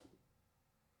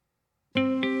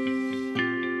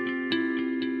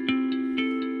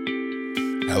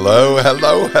Hello,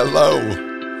 hello, hello.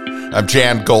 I'm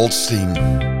Jan Goldstein.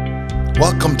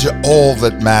 Welcome to All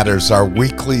That Matters, our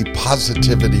weekly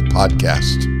positivity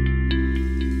podcast.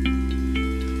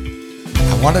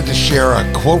 I wanted to share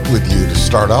a quote with you to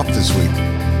start off this week.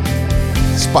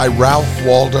 It's by Ralph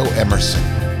Waldo Emerson.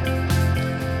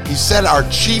 He said, "Our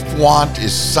chief want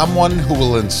is someone who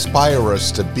will inspire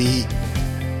us to be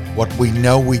what we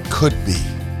know we could be."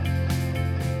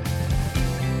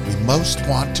 We most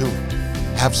want to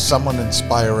have someone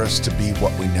inspire us to be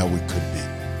what we know we could be.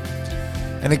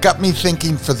 And it got me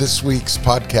thinking for this week's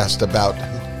podcast about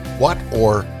what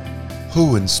or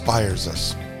who inspires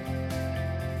us.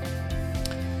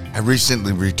 I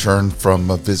recently returned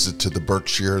from a visit to the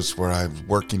Berkshires where I'm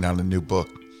working on a new book.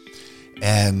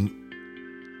 And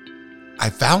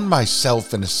I found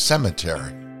myself in a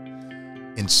cemetery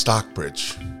in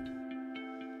Stockbridge,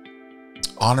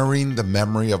 honoring the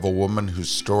memory of a woman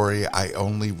whose story I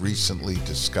only recently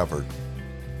discovered.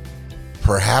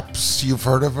 Perhaps you've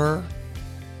heard of her,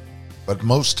 but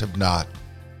most have not.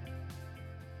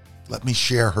 Let me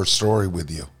share her story with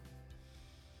you.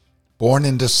 Born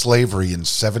into slavery in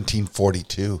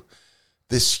 1742,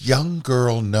 this young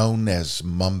girl known as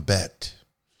Mum Bet,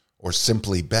 or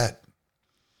simply Bet,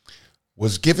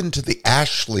 was given to the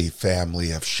Ashley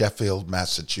family of Sheffield,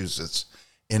 Massachusetts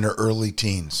in her early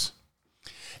teens.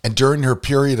 And during her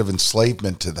period of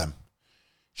enslavement to them,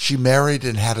 she married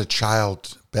and had a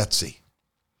child, Betsy.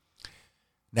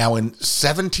 Now in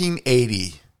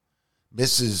 1780,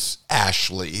 Mrs.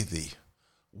 Ashley, the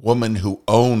woman who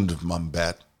owned Mum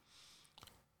Bet,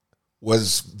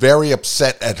 was very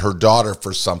upset at her daughter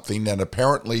for something and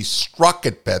apparently struck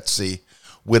at Betsy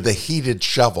with a heated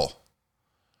shovel.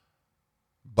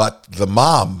 But the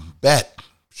mom, Bet,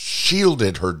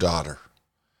 shielded her daughter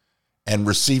and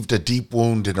received a deep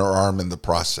wound in her arm in the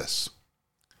process.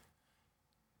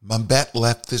 Mum Bet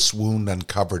left this wound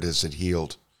uncovered as it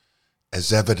healed,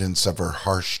 as evidence of her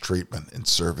harsh treatment and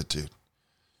servitude.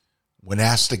 When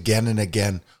asked again and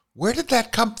again, "Where did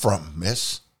that come from,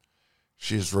 miss?"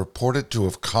 she is reported to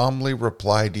have calmly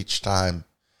replied each time,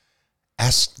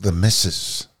 "Ask the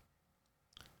missus."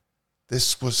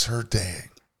 This was her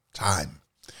time.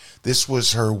 This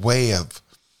was her way of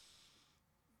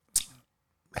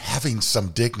having some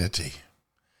dignity.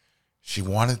 She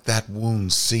wanted that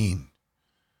wound seen,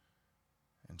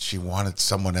 and she wanted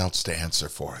someone else to answer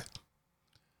for it.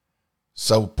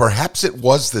 So perhaps it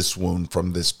was this wound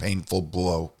from this painful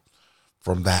blow,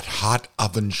 from that hot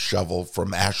oven shovel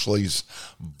from Ashley's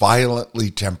violently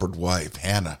tempered wife,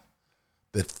 Hannah,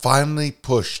 that finally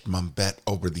pushed Mum Bet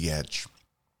over the edge.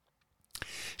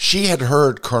 She had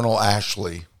heard Colonel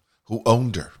Ashley, who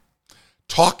owned her,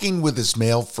 talking with his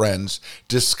male friends,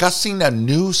 discussing a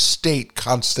new state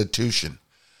constitution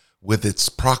with its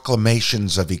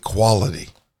proclamations of equality.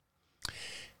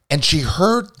 And she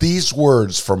heard these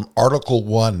words from Article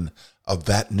 1 of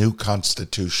that new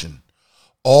constitution.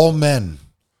 All men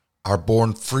are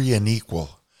born free and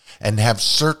equal and have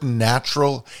certain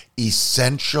natural,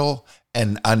 essential,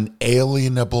 and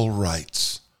unalienable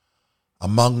rights,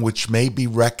 among which may be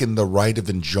reckoned the right of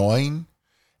enjoying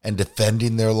and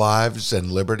defending their lives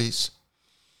and liberties,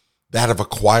 that of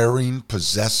acquiring,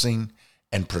 possessing,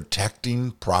 and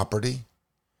protecting property,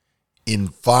 in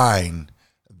fine,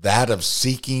 that of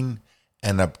seeking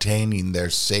and obtaining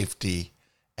their safety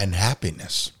and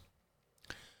happiness.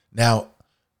 Now,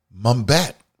 Mum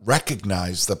Bet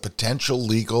recognized the potential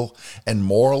legal and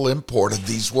moral import of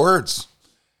these words,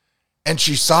 and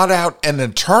she sought out an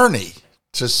attorney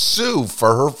to sue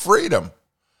for her freedom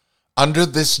under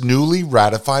this newly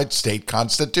ratified state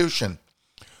constitution.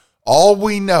 All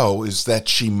we know is that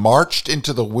she marched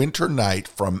into the winter night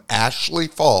from Ashley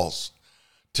Falls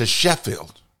to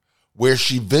Sheffield, where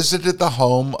she visited the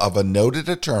home of a noted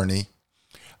attorney,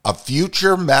 a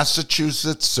future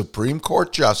Massachusetts Supreme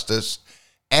Court justice,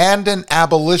 and an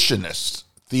abolitionist,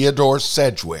 Theodore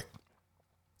Sedgwick,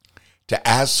 to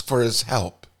ask for his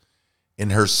help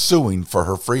in her suing for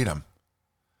her freedom.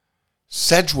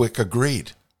 Sedgwick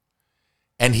agreed,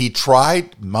 and he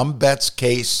tried Mum Bet's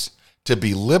case to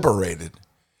be liberated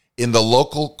in the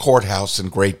local courthouse in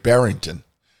Great Barrington,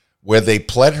 where they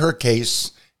pled her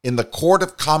case in the Court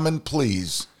of Common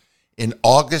Pleas in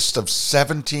August of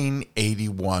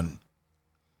 1781.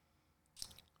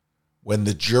 When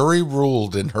the jury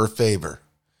ruled in her favor,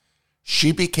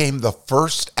 she became the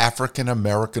first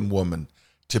African-American woman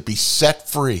to be set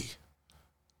free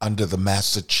under the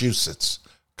Massachusetts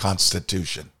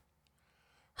Constitution.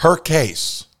 Her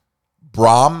case,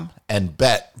 Brom and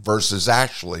Bet versus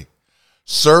Ashley,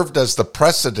 served as the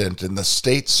precedent in the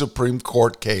state Supreme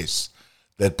Court case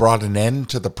that brought an end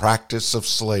to the practice of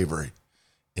slavery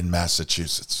in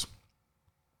Massachusetts.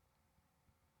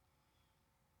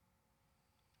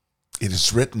 It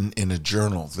is written in a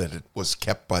journal that it was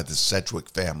kept by the Sedgwick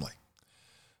family,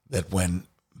 that when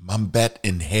Mumbet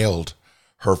inhaled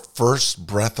her first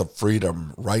breath of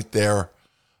freedom right there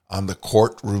on the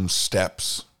courtroom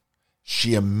steps,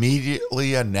 she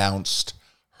immediately announced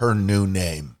her new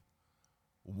name,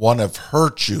 one of her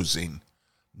choosing,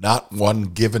 not one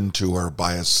given to her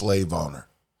by a slave owner.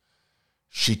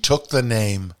 She took the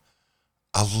name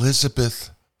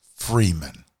Elizabeth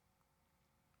Freeman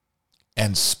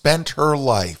and spent her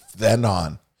life then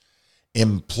on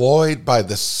employed by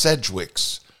the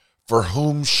Sedgwicks, for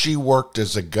whom she worked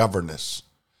as a governess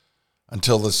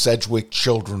until the Sedgwick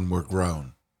children were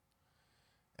grown.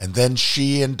 And then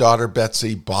she and daughter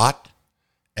Betsy bought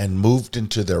and moved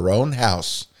into their own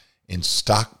house in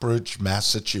Stockbridge,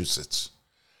 Massachusetts,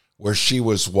 where she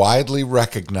was widely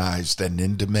recognized and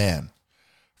in demand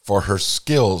for her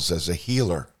skills as a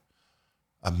healer,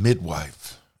 a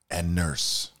midwife, and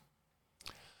nurse.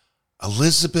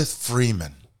 Elizabeth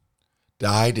Freeman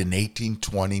died in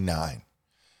 1829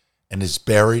 and is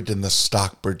buried in the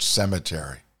Stockbridge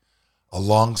Cemetery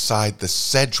alongside the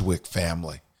Sedgwick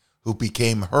family, who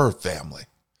became her family.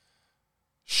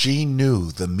 She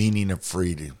knew the meaning of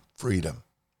freedom,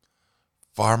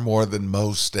 far more than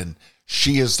most, and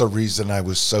she is the reason I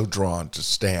was so drawn to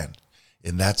stand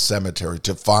in that cemetery,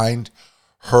 to find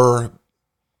her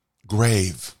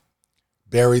grave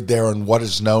buried there in what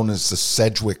is known as the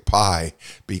Sedgwick Pie,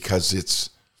 because it's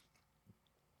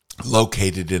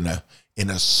located in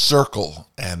a circle,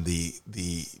 and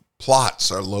the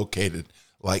plots are located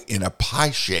like in a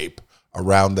pie shape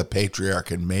around the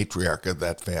patriarch and matriarch of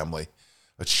that family.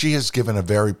 But she is given a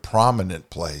very prominent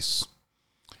place.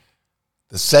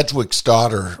 The Sedgwick's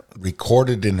daughter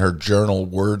recorded in her journal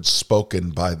words spoken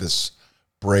by this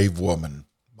brave woman,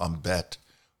 Mumbet,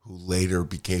 who later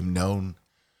became known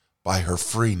by her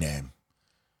free name,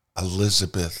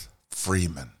 Elizabeth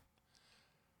Freeman.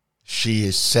 She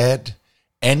is said,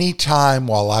 "Any time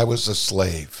while I was a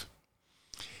slave,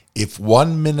 if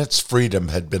 1 minute's freedom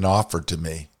had been offered to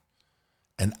me,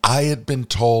 and I had been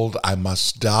told I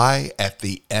must die at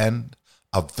the end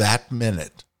of that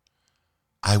minute,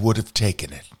 I would have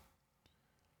taken it.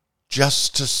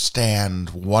 Just to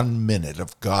stand 1 minute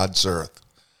of God's earth,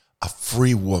 a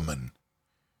free woman,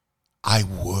 I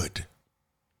would."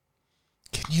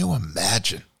 Can you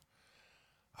imagine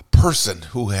a person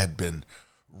who had been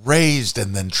raised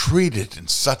and then treated in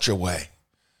such a way?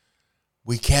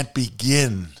 We can't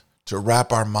begin to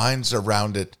wrap our minds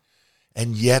around it,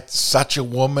 and yet such a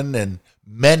woman and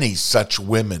many such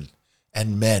women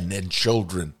and men and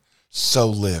children so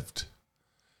lived.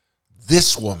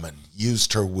 This woman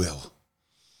used her will.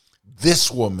 This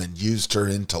woman used her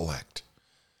intellect.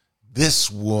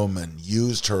 This woman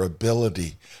used her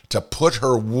ability to put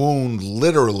her wound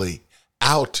literally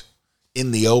out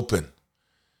in the open,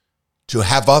 to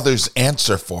have others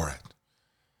answer for it,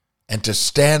 and to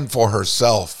stand for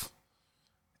herself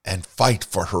and fight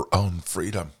for her own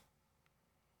freedom.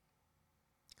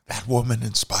 That woman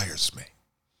inspires me.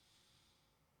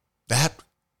 That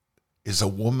is a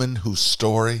woman whose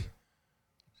story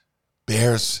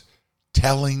bears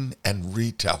telling and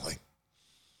retelling.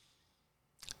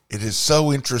 It is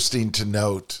so interesting to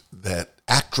note that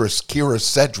actress Kyra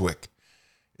Sedgwick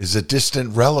is a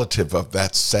distant relative of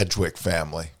that Sedgwick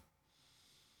family,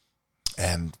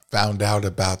 and found out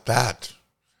about that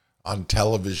on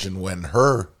television when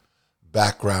her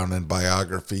background and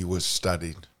biography was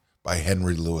studied by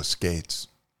Henry Louis Gates.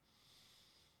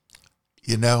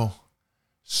 You know,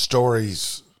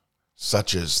 stories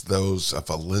such as those of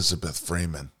Elizabeth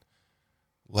Freeman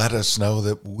let us know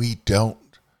that we don't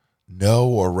know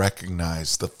or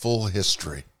recognize the full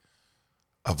history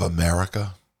of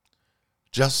America,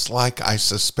 just like I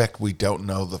suspect we don't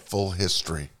know the full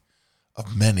history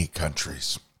of many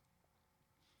countries.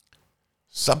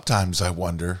 Sometimes I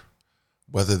wonder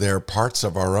whether there are parts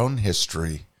of our own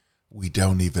history we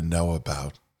don't even know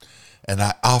about. And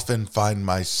I often find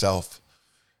myself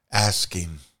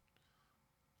asking,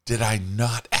 did I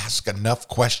not ask enough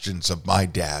questions of my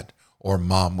dad or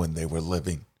mom when they were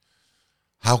living?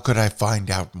 How could I find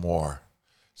out more?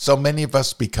 So many of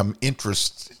us become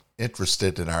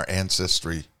interested in our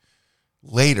ancestry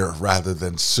later rather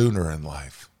than sooner in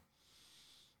life.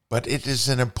 But it is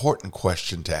an important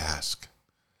question to ask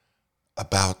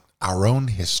about our own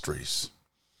histories,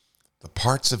 the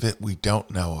parts of it we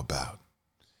don't know about.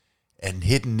 And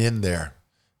hidden in there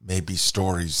may be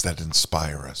stories that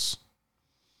inspire us.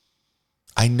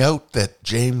 I note that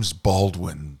James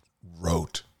Baldwin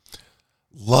wrote,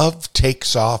 "Love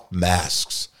takes off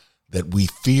masks that we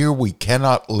fear we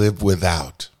cannot live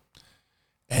without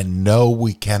and know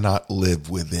we cannot live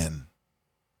within.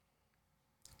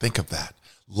 Think of that.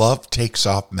 Love takes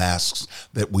off masks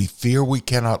that we fear we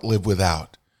cannot live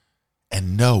without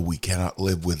and know we cannot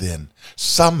live within.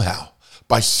 Somehow,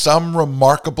 by some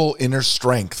remarkable inner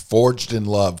strength forged in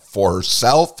love for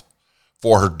herself,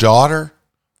 for her daughter,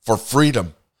 for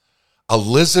freedom,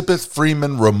 Elizabeth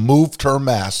Freeman removed her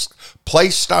mask,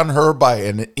 placed on her by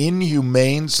an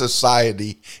inhumane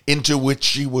society into which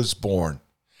she was born,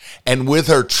 and with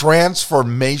her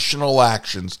transformational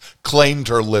actions claimed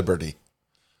her liberty.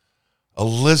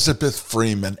 Elizabeth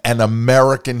Freeman, an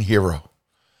American hero,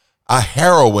 a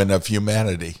heroine of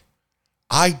humanity.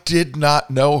 I did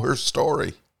not know her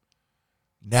story.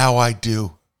 Now I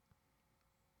do.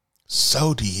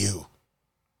 So do you.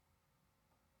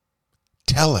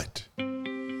 Tell it.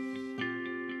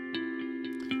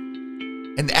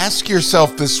 And ask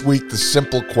yourself this week the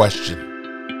simple question: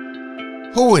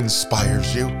 who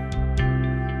inspires you?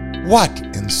 What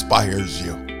inspires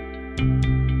you?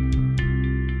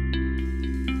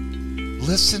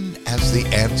 Listen as the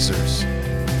answers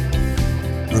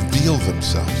reveal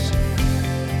themselves.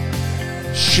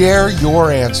 Share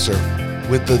your answer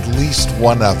with at least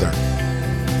one other.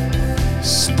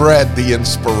 Spread the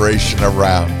inspiration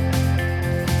around.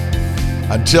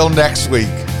 Until next week,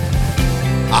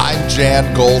 I'm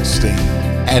Jan Goldstein,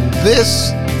 and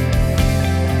this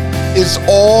is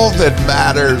all that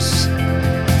matters.